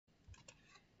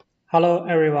Hello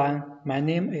everyone, my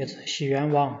name is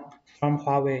Xiyuan Wang from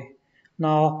Huawei.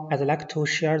 Now I'd like to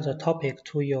share the topic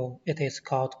to you. It is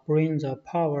called Bring the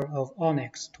Power of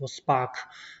ONNX to Spark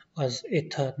as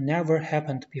it never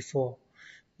happened before.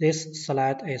 This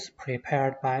slide is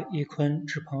prepared by Yikun,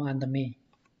 Zhipeng and me.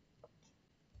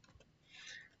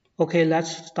 Okay,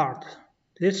 let's start.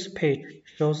 This page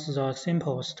shows the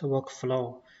simplest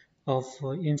workflow of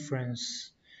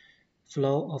inference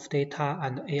flow of data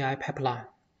and AI pipeline.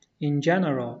 In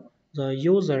general, the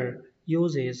user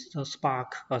uses the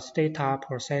Spark as data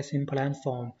processing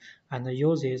platform and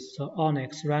uses the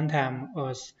ONNX runtime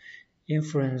as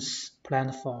inference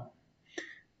platform.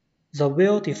 The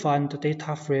well-defined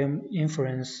data frame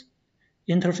inference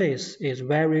interface is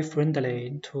very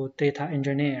friendly to data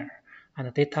engineer,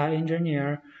 and data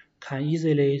engineer can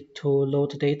easily to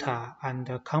load data and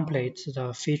complete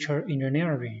the feature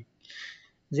engineering.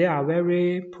 They are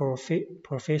very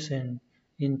proficient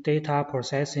in data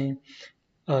processing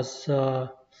as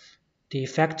the de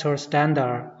facto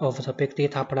standard of the big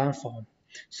data platform.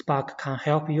 Spark can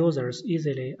help users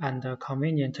easily and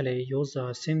conveniently use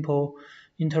a simple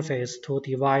interface to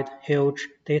divide huge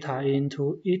data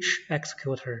into each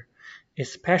executor.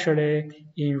 Especially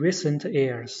in recent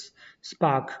years,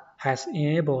 Spark has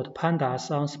enabled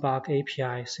Pandas on Spark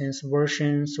API since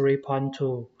version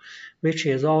 3.2, which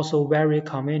is also very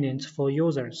convenient for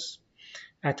users.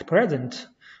 At present,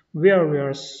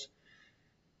 various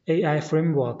AI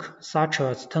frameworks such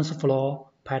as TensorFlow,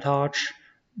 PyTorch,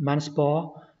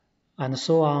 Manspur, and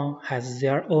so on has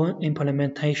their own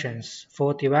implementations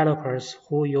for developers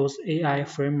who use AI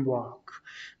framework.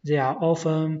 They are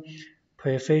often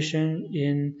proficient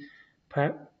in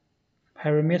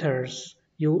parameters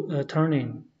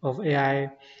tuning of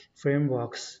AI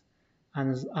frameworks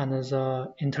and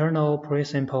the internal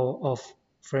principle of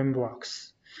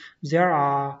frameworks. There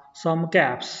are some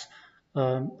gaps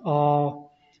or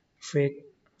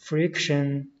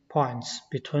friction points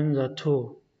between the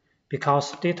two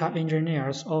because data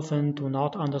engineers often do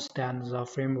not understand the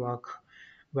framework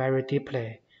very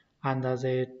deeply and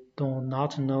they do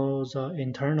not know the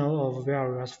internal of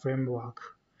various framework.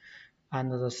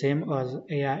 And the same as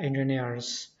AI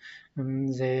engineers,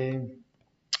 they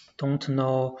don't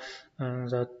know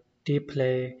the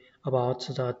deeply about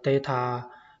the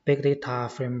big data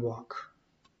framework.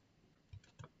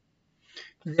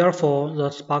 Therefore,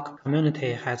 the Spark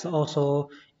community has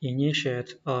also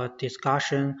initiated a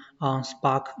discussion on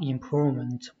Spark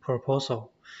improvement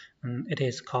proposal. It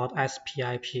is called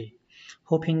SPIP,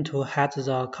 hoping to head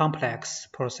the complex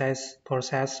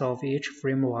process of each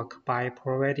framework by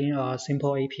providing a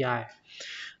simple API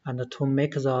and to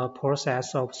make the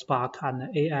process of Spark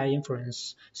and AI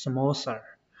inference smoother.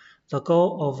 The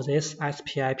goal of this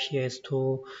SPIP is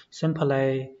to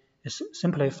simplify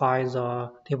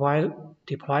the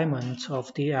deployment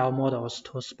of DL models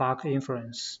to Spark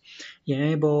inference,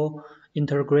 enable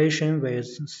integration with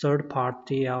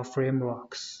third-party DL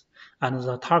frameworks, and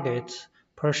the target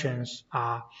persons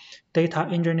are data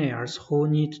engineers who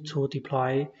need to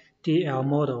deploy DL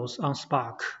models on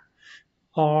Spark,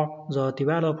 or the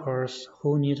developers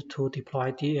who need to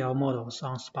deploy DL models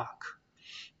on Spark.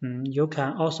 You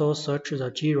can also search the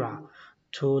Jira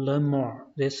to learn more.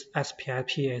 This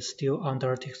SPIP is still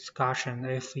under discussion.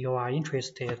 If you are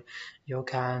interested, you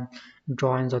can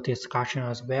join the discussion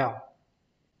as well.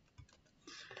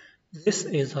 This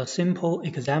is a simple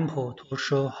example to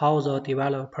show how the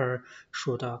developer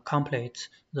should complete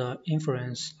the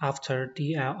inference after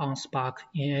DL on Spark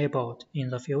enabled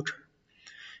in the future.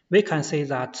 We can say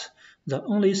that the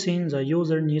only thing the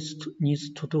user needs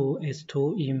to do is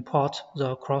to import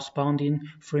the corresponding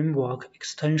framework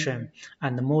extension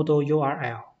and model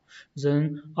URL.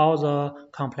 Then all the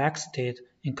complexity,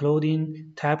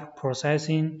 including type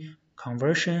processing,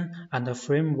 conversion, and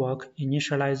framework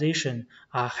initialization,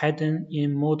 are hidden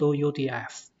in model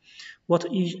UDF. What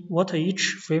each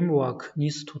framework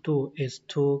needs to do is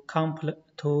to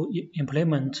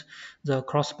implement the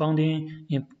corresponding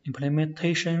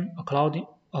implementation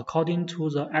according to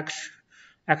the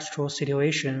actual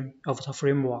situation of the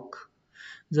framework.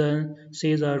 Then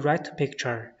see the right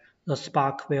picture. The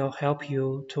Spark will help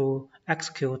you to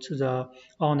execute the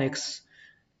ONNX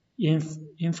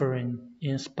inference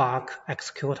in Spark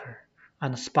executor,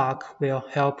 and Spark will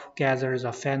help gather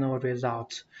the final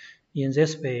result. In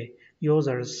this way,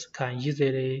 users can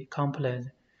easily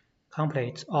complete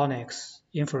ONNX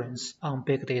inference on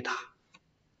big data.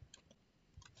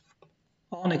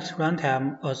 ONNX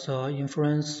runtime as an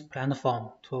inference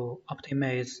platform to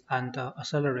optimize and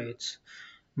accelerate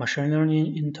machine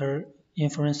learning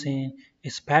inferencing,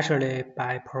 especially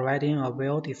by providing a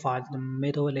well-defined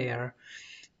middle layer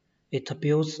It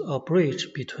builds a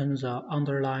bridge between the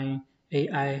underlying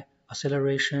AI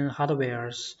acceleration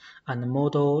hardwares and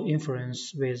model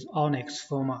inference with ONNX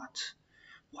format.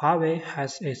 Huawei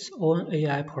has its own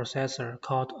AI processor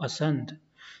called Ascend.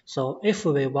 So if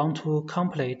we want to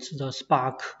complete the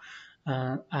Spark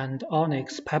and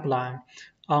ONNX pipeline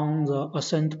on the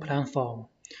Ascend platform,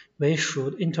 we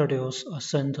should introduce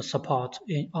Ascend support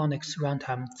in ONNX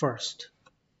runtime first.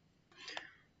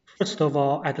 First of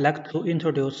all, I'd like to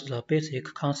introduce the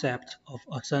basic concept of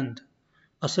Ascend.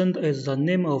 Ascend is the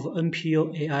name of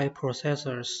NPU AI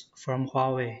processors from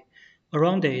Huawei.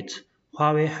 Around it,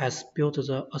 Huawei has built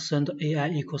the Ascend AI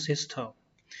ecosystem.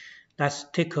 Let's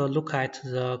take a look at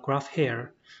the graph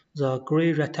here. The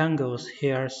gray rectangles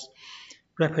here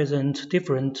represent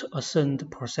different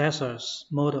Ascend processors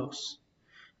models.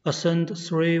 Ascend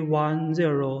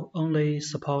 310 only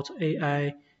supports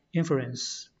AI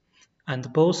inference,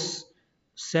 and both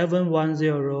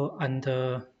 710 and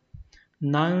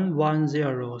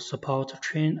 910 support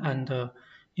train and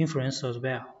inference as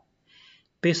well.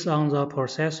 Based on the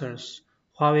processors,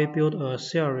 Huawei built a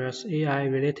series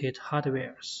AI-related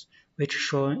hardwares, which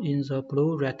shown in the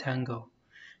blue rectangle.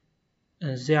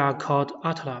 They are called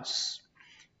Atlas.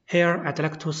 Here, I'd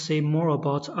like to say more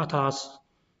about Atlas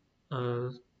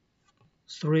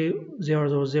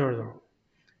 3000.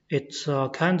 It's a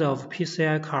kind of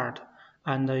PCI card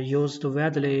and used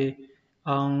widely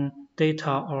on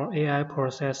data or AI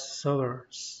process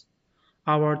servers.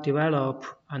 Our develop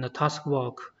and task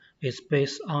work is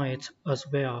based on it as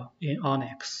well in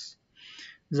ONNX.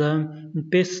 Then,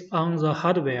 based on the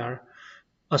hardware,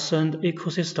 Ascend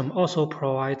ecosystem also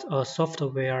provides a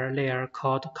software layer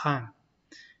called CAN.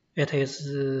 It is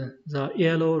the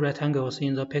yellow rectangles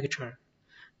in the picture.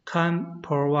 CAN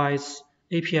provides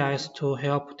APIs to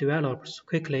help developers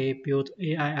quickly build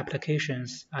AI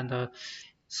applications and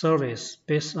service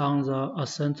based on the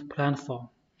Ascend platform.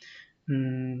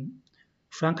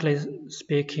 Frankly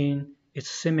speaking, it's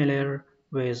similar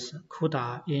with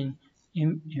CUDA in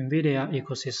NVIDIA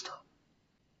ecosystem.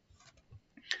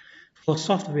 For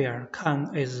software,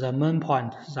 CAN is the main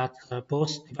point that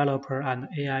both developer and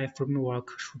AI framework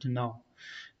should know.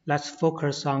 Let's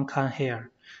focus on CAN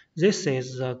here. This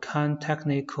is the CAN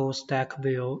technical stack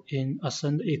view in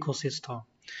Ascend ecosystem.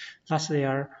 Last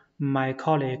year, my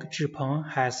colleague Zhipeng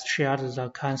has shared the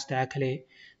CAN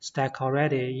stack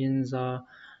already in the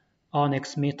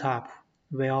ONNX meetup,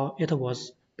 where it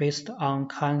was based on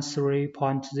CAN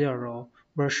 3.0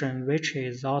 version, which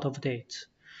is out of date.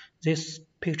 This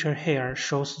picture here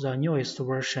shows the newest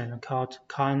version called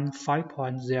CAN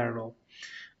 5.0.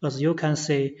 As you can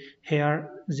see here,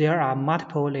 there are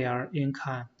multiple layers in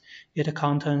CAN. It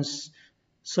contains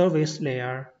service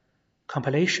layer,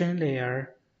 compilation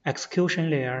layer, execution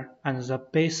layer, and the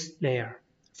base layer.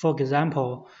 For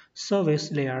example,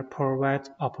 service layer provides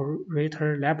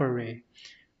operator library,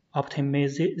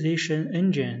 optimization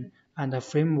engine, and a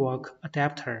framework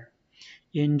adapter.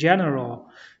 In general,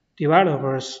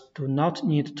 developers do not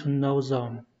need to know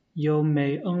them. You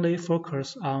may only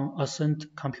focus on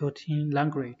Ascend computing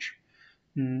language.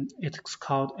 It's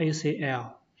called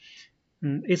ACL.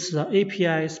 It's the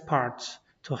API's part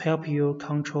to help you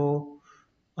control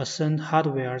Ascend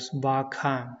hardwares via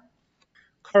CAN.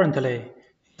 Currently,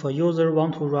 if a user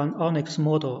wants to run ONNX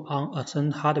model on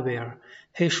Ascend hardware,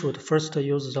 he should first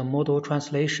use the model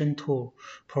translation tool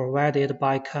provided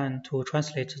by CAN to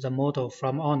translate the model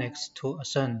from ONNX to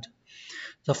Ascend.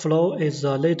 The flow is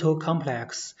a little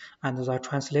complex, and the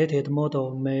translated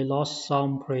model may lose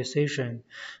some precision,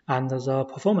 and the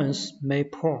performance may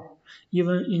poor.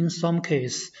 Even in some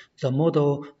cases, the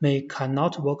model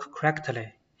cannot work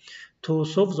correctly. To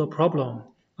solve the problem,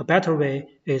 a better way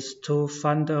is to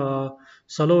find a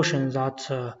solution that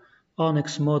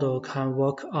ONNX model can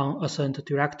work on Ascend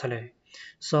directly.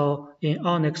 So in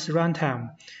ONNX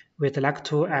runtime, we'd like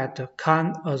to add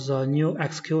CAN as a new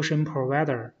execution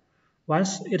provider.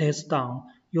 Once it is done,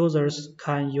 users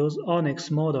can use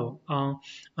ONNX model on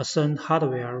Ascend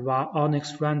hardware via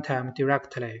ONNX runtime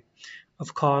directly.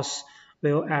 Of course,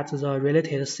 we'll add the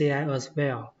related CI as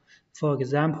well. For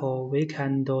example, we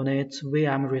can donate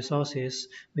VM resources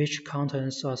which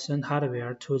contains Ascend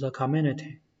hardware to the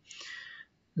community.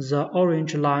 The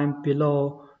orange line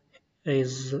below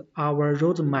is our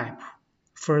roadmap.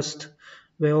 First,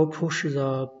 we'll push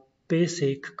the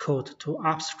basic code to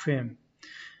upstream.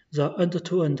 The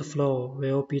end-to-end flow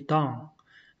will be done,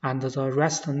 and the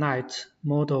REST-NET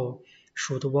model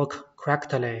should work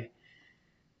correctly.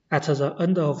 At the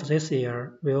end of this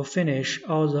year, we'll finish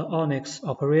all the ONNX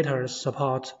operators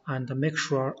support and make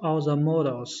sure all the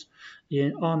models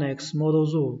in ONNX Model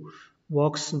Zoo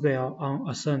works well on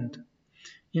Ascend.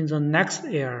 In the next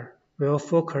year, we'll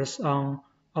focus on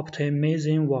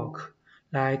optimizing work,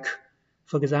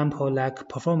 for example, like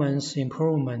performance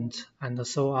improvement and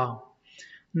so on.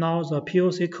 Now the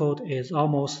POC code is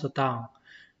almost done.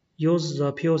 Use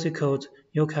the POC code,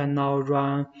 you can now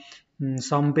run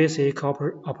some basic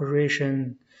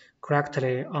operation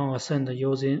correctly on a send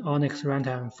using ONNX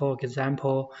runtime, for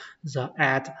example, the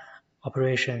add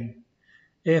operation.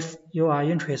 If you are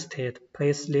interested,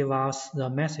 please leave us the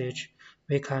message.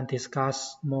 We can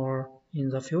discuss more in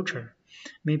the future.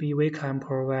 Maybe we can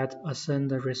provide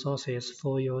assigned resources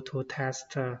for you to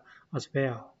test as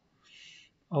well.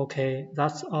 Okay,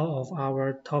 that's all of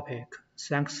our topic.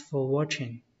 Thanks for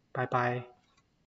watching. Bye bye.